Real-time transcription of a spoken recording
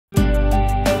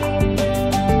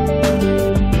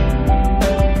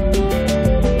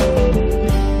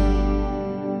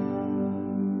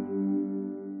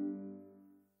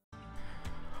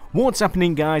What's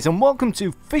happening, guys, and welcome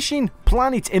to Fishing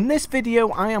Planet. In this video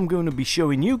I am going to be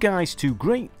showing you guys two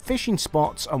great fishing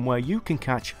spots and where you can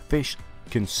catch fish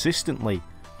consistently.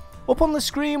 Up on the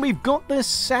screen we've got this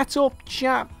setup,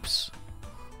 chaps.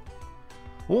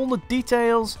 All the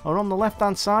details are on the left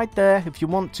hand side there if you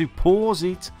want to pause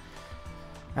it.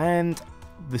 And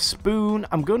the spoon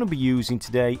I'm going to be using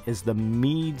today is the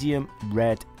medium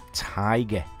red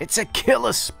tiger. It's a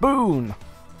killer spoon.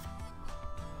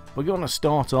 We're going to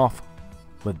start off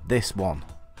with this one.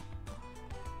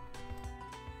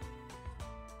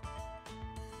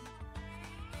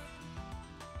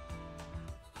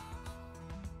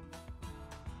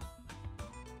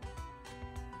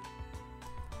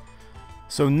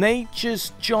 So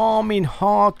Nature's Charming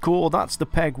Hardcore, that's the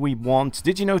peg we want.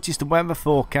 Did you notice the weather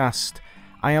forecast?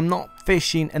 I am not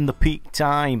fishing in the peak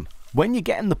time. When you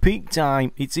get in the peak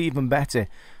time, it's even better.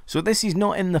 So this is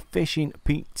not in the fishing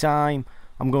peak time.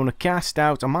 I'm going to cast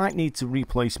out. I might need to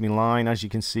replace my line. As you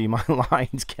can see, my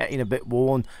line's getting a bit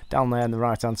worn down there on the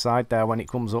right hand side there. When it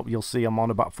comes up, you'll see I'm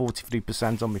on about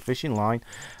 43% on my fishing line.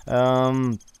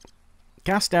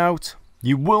 Cast out.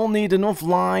 You will need enough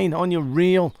line on your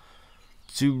reel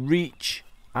to reach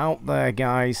out there,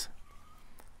 guys.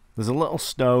 There's a little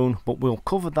stone, but we'll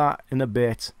cover that in a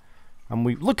bit. And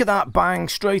we look at that, bang,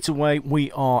 straight away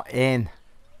we are in.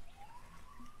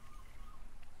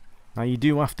 Now you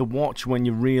do have to watch when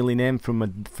you're reeling in from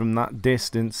that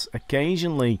distance.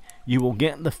 Occasionally you will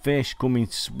get the fish coming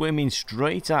swimming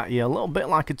straight at you, a little bit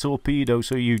like a torpedo,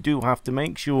 so you do have to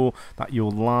make sure that your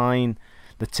line,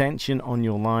 the tension on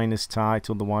your line is tight,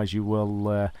 otherwise you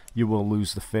will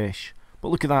lose the fish. But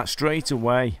look at that, straight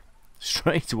away,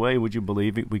 would you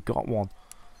believe it, we got one.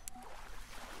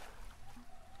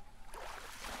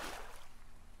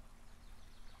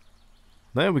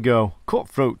 There we go,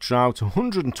 cutthroat trout,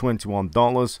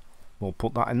 $121. We'll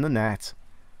put that in the net.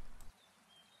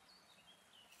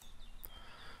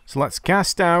 So let's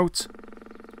cast out.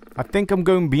 I think I'm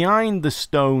going behind the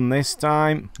stone this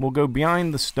time. We'll go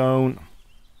behind the stone.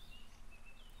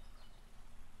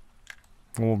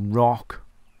 Or rock.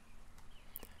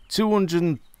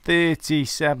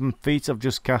 237 feet, I've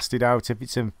just cast it out, if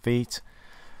it's in feet.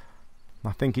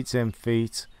 I think it's in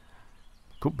feet.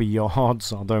 Could be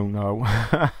yards, I don't know.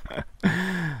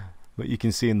 But you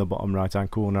can see in the bottom right hand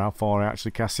corner how far I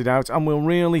actually cast it out. And we'll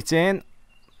reel it in.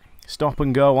 Stop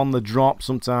and go on the drop.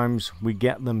 Sometimes we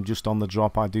get them just on the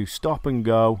drop. I do stop and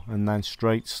go and then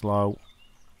straight slow.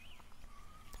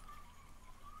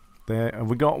 There, have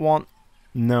we got one?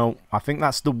 No, I think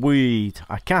that's the weed.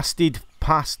 I casted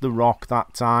past the rock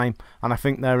that time, and I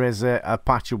think there is a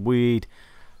patch of weed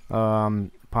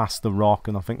past the rock,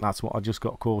 and I think that's what I just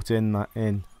got caught in there.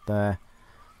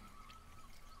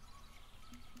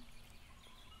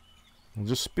 I'll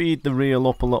just speed the reel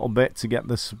up a little bit to get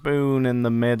the spoon in the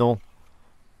middle,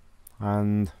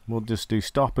 and we'll just do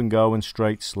stop and go and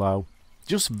straight slow.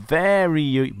 Just vary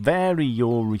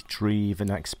your retrieve and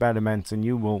experiment, and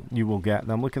you will get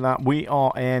them. Look at that, we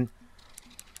are in,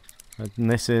 and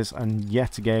this is, and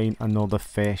yet again another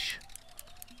fish.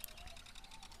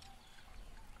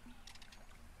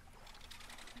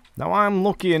 Now I'm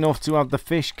lucky enough to have the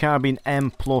Fish Cabin M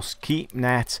Plus Keep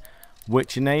Net,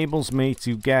 which enables me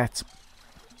to get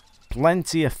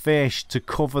plenty of fish to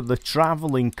cover the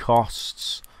travelling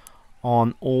costs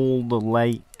on all the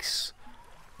lakes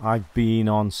I've been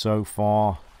on so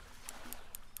far.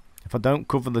 If I don't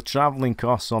cover the travelling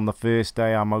costs on the first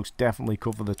day, I most definitely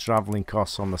cover the travelling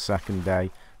costs on the second day.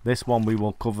 This one we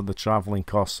will cover the travelling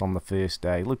costs on the first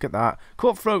day. Look at that,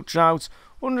 cutthroat trout,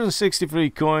 163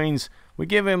 coins. We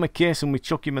give him a kiss and we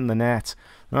chuck him in the net.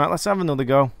 Right, let's have another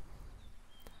go.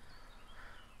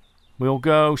 We'll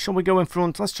go, shall we go in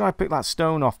front? Let's try and pick that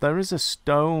stone off. There is a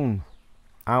stone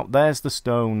out. There's the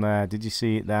stone there. Did you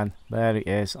see it then? There it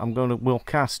is. We'll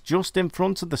cast just in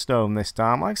front of the stone this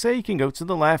time. Like I say, you can go to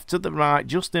the left, to the right,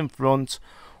 just in front,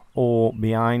 or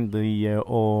behind the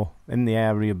or in the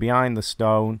area behind the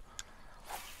stone,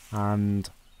 and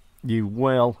you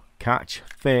will catch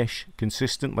fish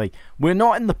consistently. We're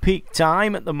not in the peak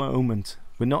time at the moment.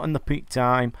 We're not in the peak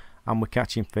time, and we're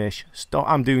catching fish.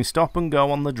 I'm doing stop and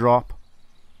go on the drop.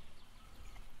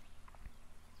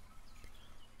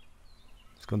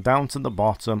 It's gone down to the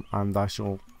bottom, and I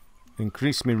shall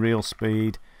increase my reel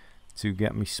speed to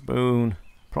get my spoon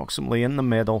approximately in the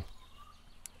middle.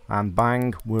 And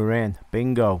bang, we're in.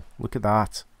 Bingo. Look at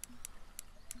that.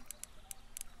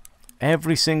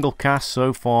 Every single cast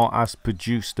so far has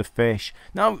produced a fish.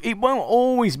 Now, it won't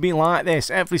always be like this.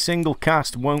 Every single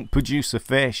cast won't produce a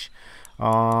fish.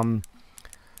 But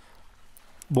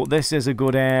this is a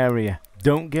good area.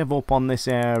 Don't give up on this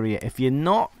area. If you're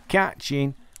not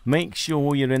catching make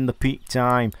sure you're in the peak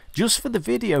time. Just for the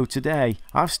video today,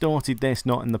 I've started this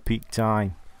not in the peak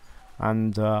time.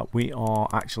 And we are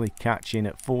actually catching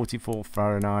at 44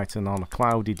 Fahrenheit and on a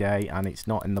cloudy day, and it's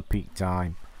not in the peak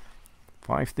time.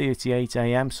 5:38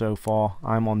 AM so far.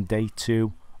 I'm on day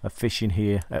 2 of fishing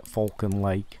here at Falcon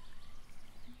Lake.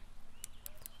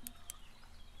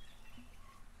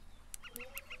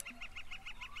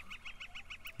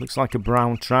 Looks like a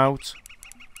brown trout.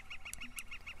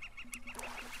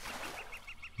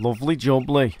 Lovely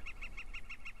jubbly.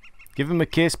 Give him a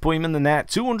kiss, put him in the net.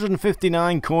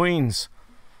 259 coins.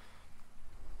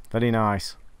 Very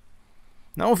nice.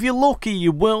 Now if you're lucky,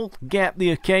 you will get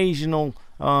the occasional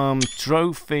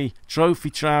trophy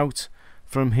trout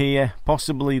from here.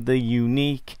 Possibly the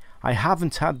unique. I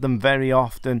haven't had them very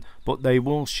often, but they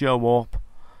will show up.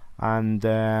 And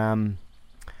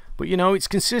but you know, it's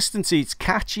consistency. It's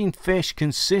catching fish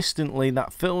consistently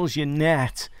that fills your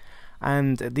net.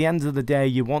 And at the end of the day,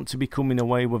 you want to be coming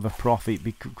away with a profit,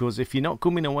 because if you're not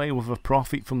coming away with a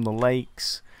profit from the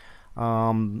lakes,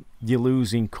 you're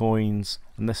losing coins.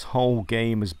 And this whole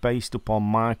game is based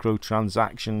upon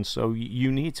microtransactions, so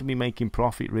you need to be making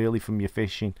profit really from your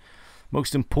fishing.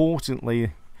 Most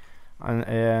importantly,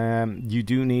 you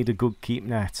do need a good keep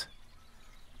net,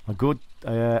 a good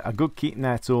keep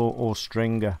net or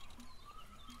stringer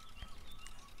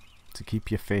to keep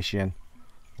your fish in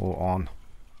or on.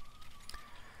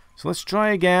 So let's try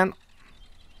again.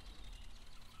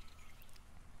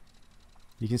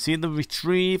 You can see the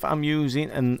retrieve I'm using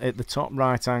and at the top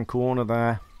right hand corner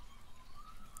there.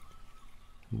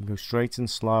 Go straight and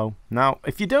slow. Now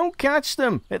if you don't catch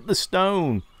them at the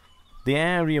stone, the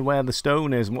area where the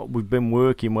stone is, what we've been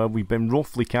working, where we've been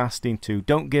roughly casting to,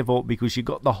 don't give up, because you've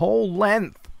got the whole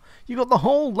length. You've got the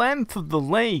whole length of the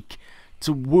lake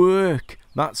to work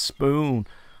that spoon.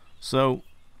 So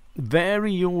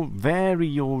vary your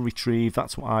retrieve.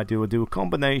 That's what I do. I do a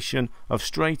combination of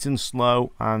straight and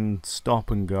slow and stop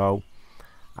and go.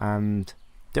 And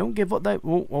don't give up that.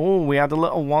 Oh, we had a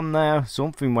little one there.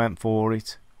 Something went for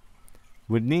it.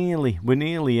 We're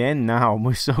nearly in now.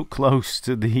 We're so close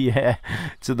to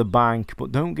the bank,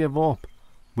 but don't give up.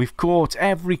 We've caught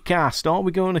every cast. Are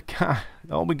we going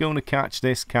to catch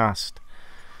this cast?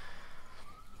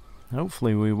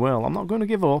 Hopefully we will. I'm not going to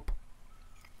give up,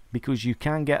 because you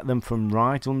can get them from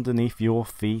right underneath your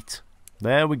feet.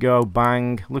 There we go,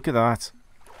 bang, look at that.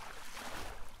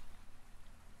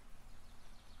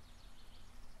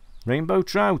 Rainbow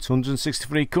trout,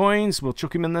 163 coins, we'll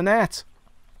chuck him in the net.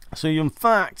 So you, in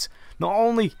fact, not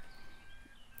only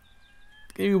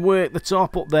can you work the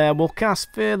top up there, we'll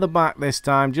cast further back this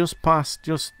time, just past,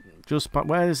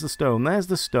 where's the stone? There's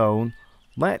the stone.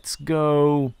 Let's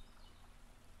go.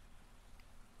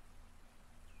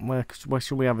 Where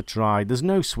should we have a try? There's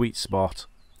no sweet spot.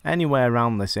 Anywhere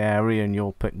around this area and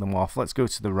you'll pick them off. Let's go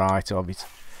to the right of it.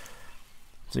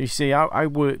 So you see, I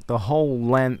worked the whole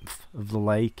length of the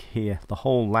lake here. The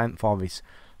whole length of it.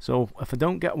 So if I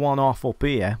don't get one off up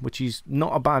here, which is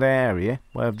not a bad area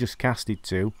where I've just casted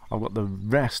to, I've got the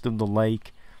rest of the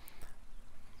lake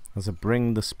as I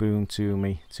bring the spoon to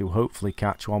me to hopefully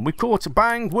catch one. We caught a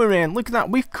bang, we're in. Look at that,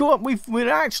 we're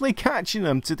actually catching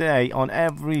them today on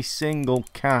every single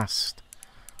cast.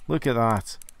 Look at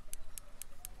that.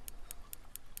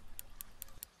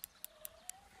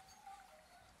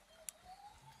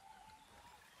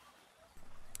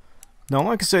 Now,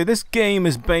 like I say, this game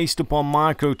is based upon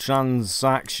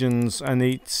microtransactions, and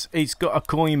it's got a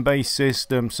coin-based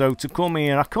system. So to come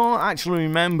here, I can't actually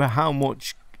remember how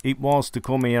much it was to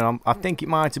come here. I think it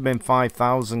might have been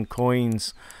 5,000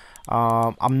 coins.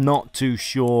 I'm not too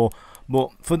sure.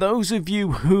 But for those of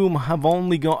you who have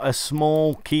only got a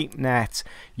small keep net,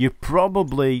 you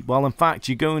probably, well, in fact,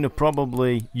 you're going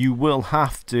to you will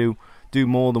have to do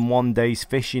more than one day's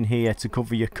fishing here to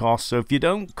cover your costs. So if you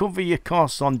don't cover your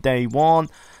costs on day 1,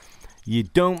 you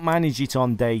don't manage it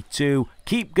on day 2,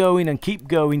 keep going and keep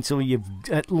going till you've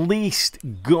at least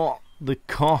got the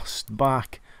cost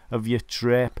back of your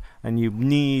trip, and you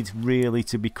need really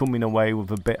to be coming away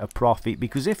with a bit of profit,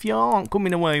 because if you aren't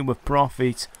coming away with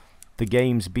profit, the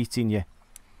game's beating you.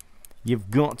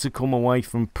 You've got to come away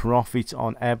from profit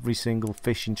on every single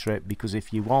fishing trip, because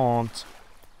if you aren't,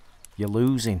 you're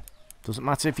losing. Doesn't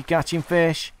matter if you're catching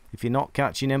fish, if you're not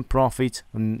catching in profit,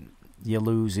 and you're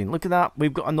losing. Look at that,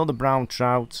 we've got another brown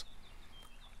trout.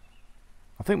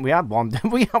 I think we had one.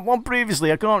 We had one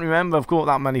previously, I can't remember. I've caught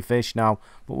that many fish now,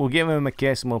 but we'll give him a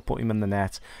kiss and we'll put him in the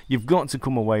net. You've got to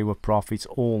come away with profits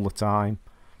all the time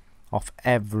off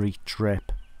every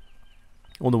trip,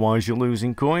 otherwise you're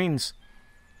losing coins.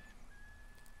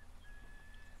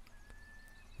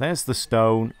 There's the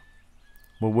stone.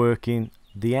 We're working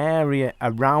the area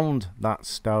around that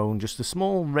stone, just a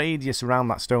small radius around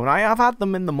that stone. I have had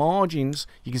them in the margins.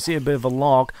 You can see a bit of a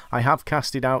log. I have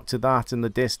cast it out to that in the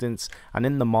distance and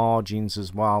in the margins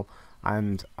as well,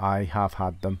 and I have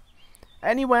had them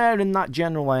anywhere in that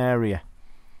general area.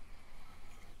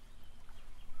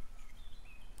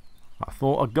 I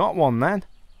thought I got one then.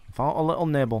 I thought a little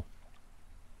nibble.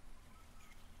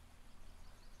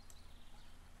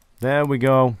 There we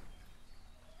go.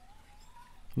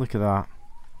 Look at that.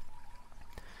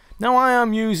 Now I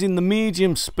am using the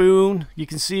medium spoon. You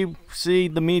can see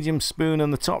the medium spoon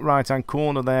in the top right hand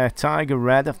corner there. Tiger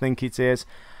Red, I think it is.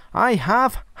 I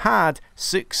have had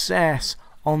success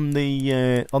on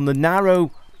the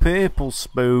narrow purple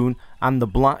spoon and the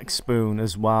black spoon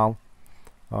as well.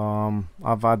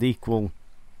 I've had equal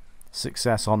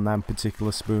success on them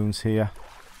particular spoons here.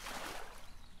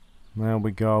 There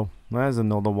we go. There's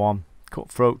another one.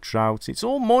 Cutthroat trout. It's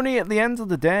all money at the end of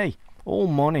the day. All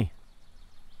money.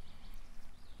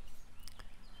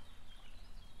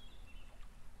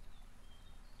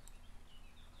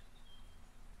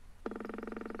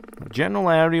 The general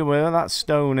area where that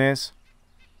stone is.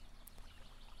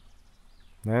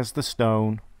 There's the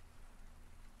stone.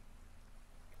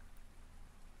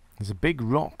 There's a big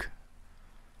rock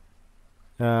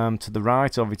to the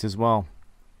right of it as well.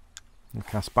 And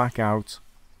cast back out.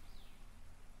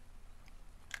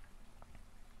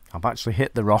 I've actually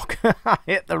hit the rock. I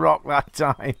hit the rock that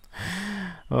time.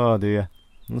 Oh dear.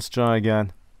 Let's try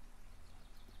again.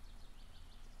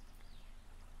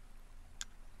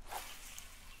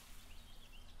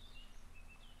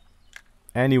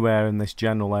 Anywhere in this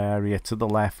general area, to the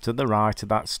left, to the right of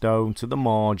that stone, to the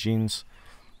margins,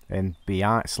 and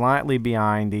behind, slightly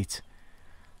behind it.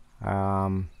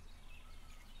 You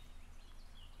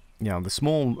know, the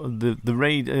small, the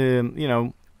you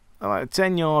know, like a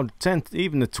 10 yard,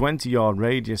 even a 20 yard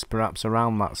radius perhaps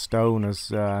around that stone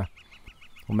has, or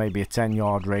maybe a 10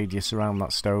 yard radius around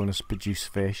that stone has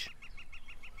produced fish.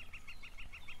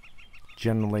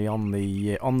 Generally on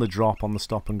the drop, on the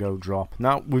stop and go drop.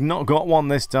 Now we've not got one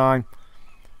this time,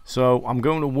 so I'm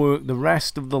going to work the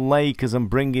rest of the lake as I'm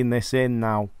bringing this in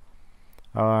now,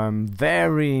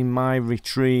 varying my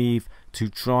retrieve to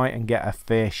try and get a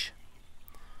fish.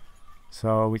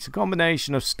 So it's a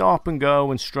combination of stop and go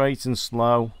and straight and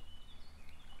slow.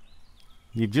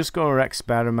 You've just got to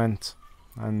experiment,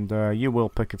 and you will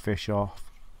pick a fish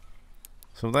off.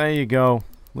 So there you go.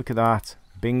 Look at that.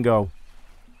 Bingo.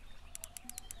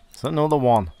 It's another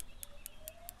one.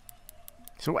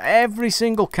 So every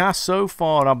single cast so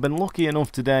far, I've been lucky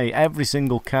enough today, every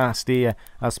single cast here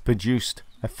has produced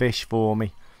a fish for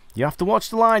me. You have to watch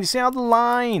the line. You see how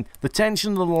the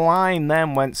tension of the line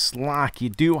then went slack. You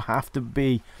do have to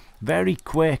be very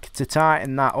quick to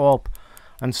tighten that up,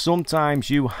 and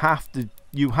sometimes you have to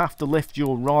lift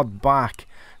your rod back.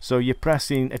 So you're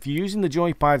pressing, if you're using the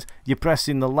joypads, you're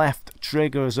pressing the left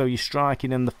trigger as though you're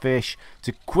striking in the fish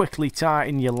to quickly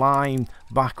tighten your line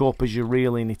back up as you're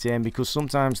reeling it in, because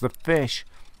sometimes the fish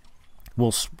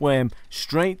will swim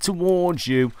straight towards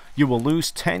you. You will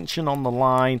lose tension on the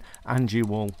line and you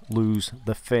will lose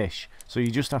the fish. So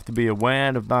you just have to be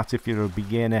aware of that if you're a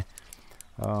beginner.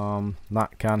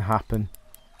 That can happen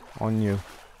on you.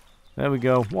 There we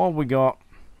go. What have we got?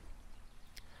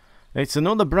 It's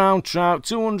another brown trout,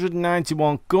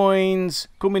 291 coins,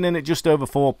 coming in at just over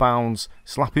 £4.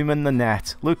 Slap him in the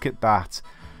net. Look at that.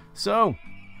 So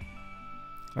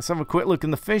let's have a quick look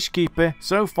in the fish keeper.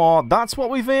 So far, that's what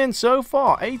we've earned so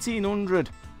far. 1,800.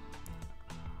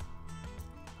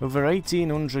 Over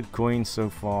 1,800 coins so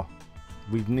far.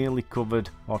 We've nearly covered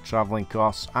our travelling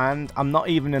costs, and I'm not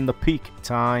even in the peak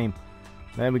time.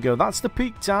 There we go. That's the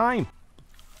peak time.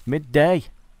 Midday.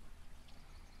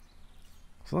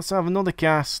 So let's have another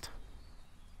cast.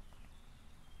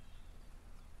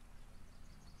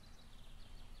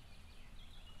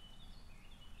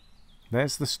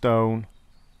 There's the stone.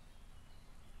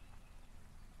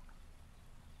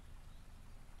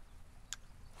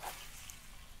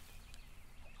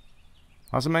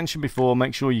 As I mentioned before,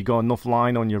 make sure you got enough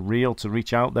line on your reel to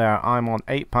reach out there. I'm on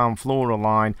 8-pound fluoro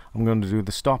line. I'm going to do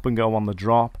the stop and go on the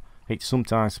drop. It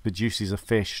sometimes produces a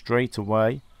fish straight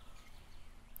away.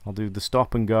 I'll do the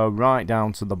stop and go right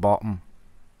down to the bottom.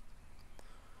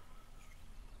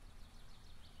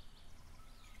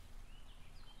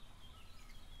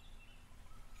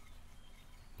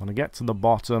 When I get to the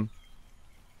bottom,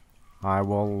 I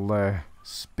will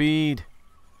speed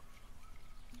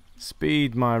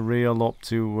my reel up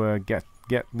to get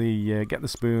the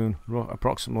spoon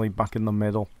approximately back in the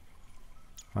middle,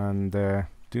 and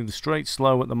do the straight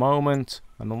slow at the moment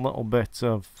and a little bit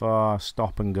of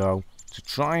stop and go to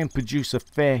try and produce a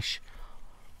fish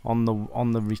on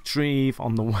the retrieve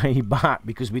on the way back,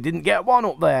 because we didn't get one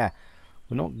up there.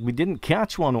 We didn't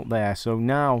catch one up there, so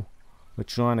now we're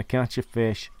trying to catch a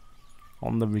fish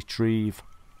on the retrieve.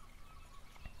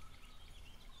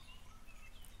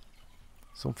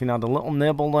 Something had a little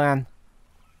nibble then.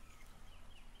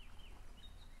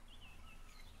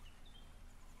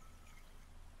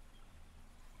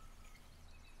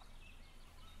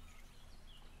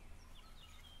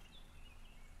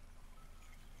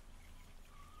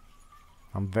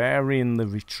 I'm varying the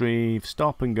retrieve,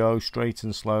 stop and go, straight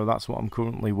and slow. That's what I'm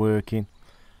currently working.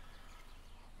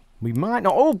 We might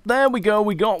not. Oh, there we go.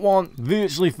 We got one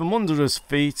virtually from under his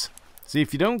feet. See,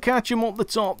 if you don't catch him up the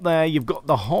top there, you've got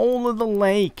the whole of the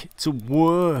lake to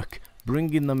work,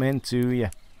 bringing them into you.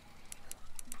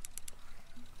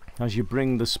 As you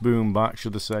bring the spoon back,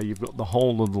 should I say, you've got the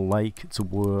whole of the lake to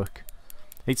work.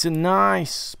 It's a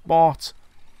nice spot.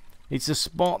 It's a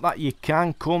spot that you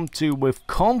can come to with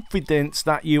confidence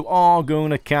that you are going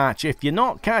to catch. If you're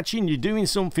not catching, you're doing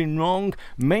something wrong.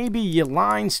 Maybe your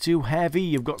line's too heavy.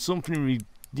 You've got something,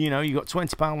 you know, you've got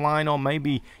 20-pound line on.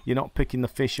 Maybe you're not picking the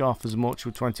fish off as much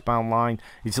with 20-pound line.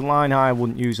 It's a line I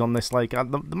wouldn't use on this lake.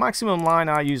 The maximum line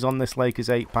I use on this lake is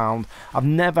 8 pound. I've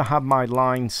never had my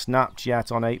line snapped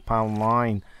yet on 8-pound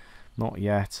line. Not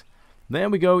yet. There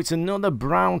we go. It's another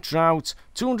brown trout.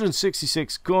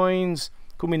 266 coins.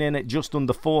 Coming in at just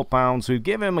under £4. We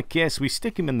give him a kiss, we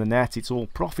stick him in the net. It's all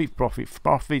profit, profit,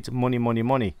 profit, money, money,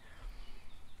 money.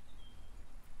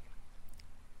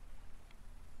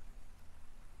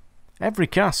 Every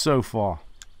cast so far.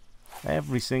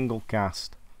 Every single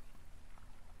cast.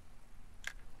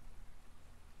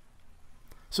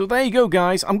 So there you go,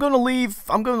 guys. I'm going to leave.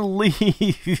 I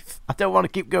don't want to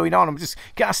keep going on. I'm just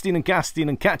casting and casting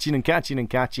and catching and catching and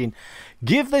catching.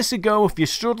 Give this a go if you're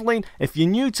struggling. If you're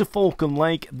new to Falcon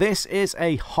Lake, this is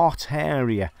a hot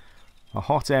area. A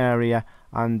hot area.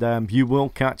 And you will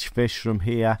catch fish from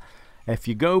here. If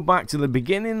you go back to the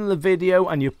beginning of the video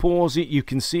and you pause it, you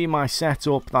can see my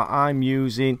setup that I'm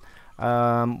using.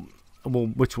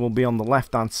 Which will be on the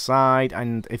left hand side.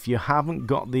 And if you haven't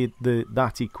got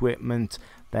that equipment,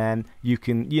 then you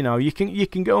can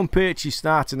go and purchase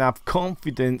that and have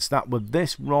confidence that with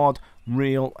this rod,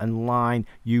 reel and line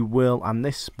you will, and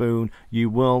this spoon, you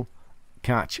will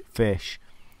catch fish.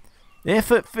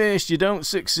 If at first you don't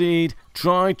succeed,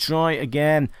 try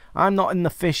again. I'm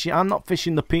not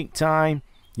fishing the peak time.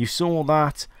 You saw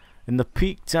that. In the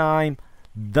peak time,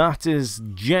 that is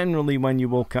generally when you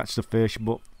will catch the fish,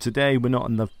 but today we're not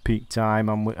in the peak time,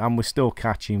 and we're still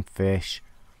catching fish.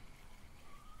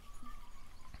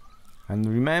 And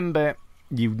remember,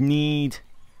 you need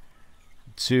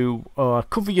to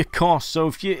cover your costs.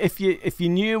 So if you're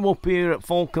new up here at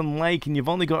Falcon Lake and you've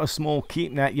only got a small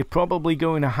keep net, you're probably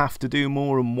going to have to do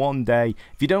more in one day.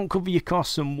 If you don't cover your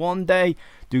costs in one day,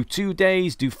 do 2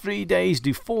 days, do 3 days,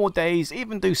 do 4 days,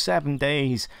 even do 7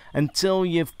 days until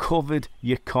you've covered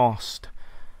your cost.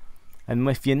 And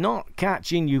if you're not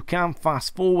catching, you can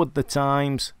fast forward the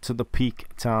times to the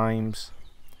peak times.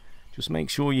 Just make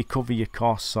sure you cover your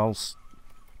costs, else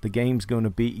the game's going to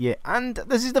beat you. And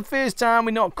this is the first time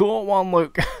we not caught one,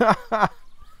 look.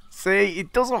 See,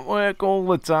 it doesn't work all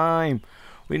the time.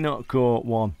 We not caught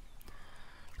one.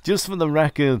 Just for the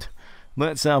record,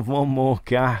 let's have one more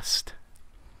cast.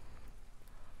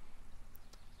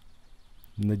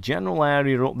 In the general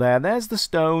area up there, there's the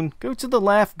stone. Go to the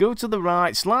left, go to the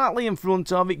right, slightly in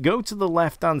front of it, go to the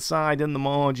left hand side in the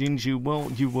margins. You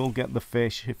will get the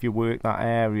fish if you work that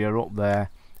area up there.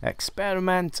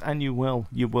 Experiment and you will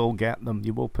get them.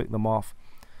 You will pick them off.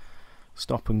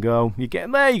 Stop and go.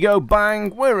 There you go,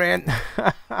 bang, we're in.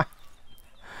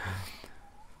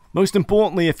 Most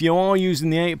importantly, if you are using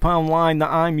the 8-pound line that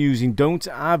I'm using, don't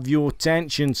have your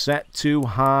tension set too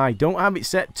high. Don't have it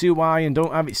set too high and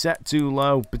don't have it set too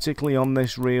low, particularly on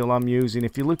this reel I'm using.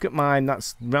 If you look at mine,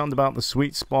 that's round about the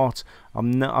sweet spot.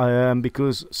 I'm not,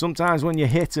 because sometimes when you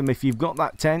hit them, if you've got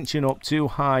that tension up too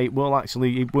high, it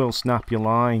will snap your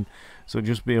line. So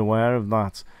just be aware of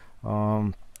that.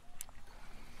 Don't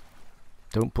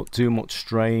put too much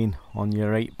strain on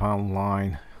your 8-pound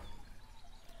line.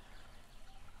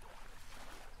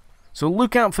 So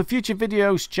look out for future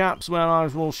videos, chaps, where I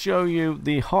will show you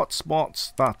the hot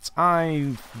spots that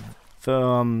I've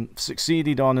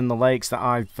succeeded on in the lakes that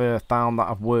I've found that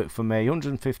have worked for me.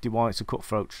 151, it's a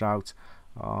cutthroat trout.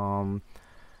 In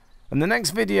the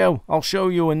next video, I'll show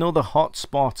you another hot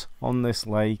spot on this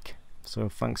lake. So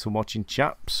thanks for watching,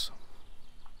 chaps.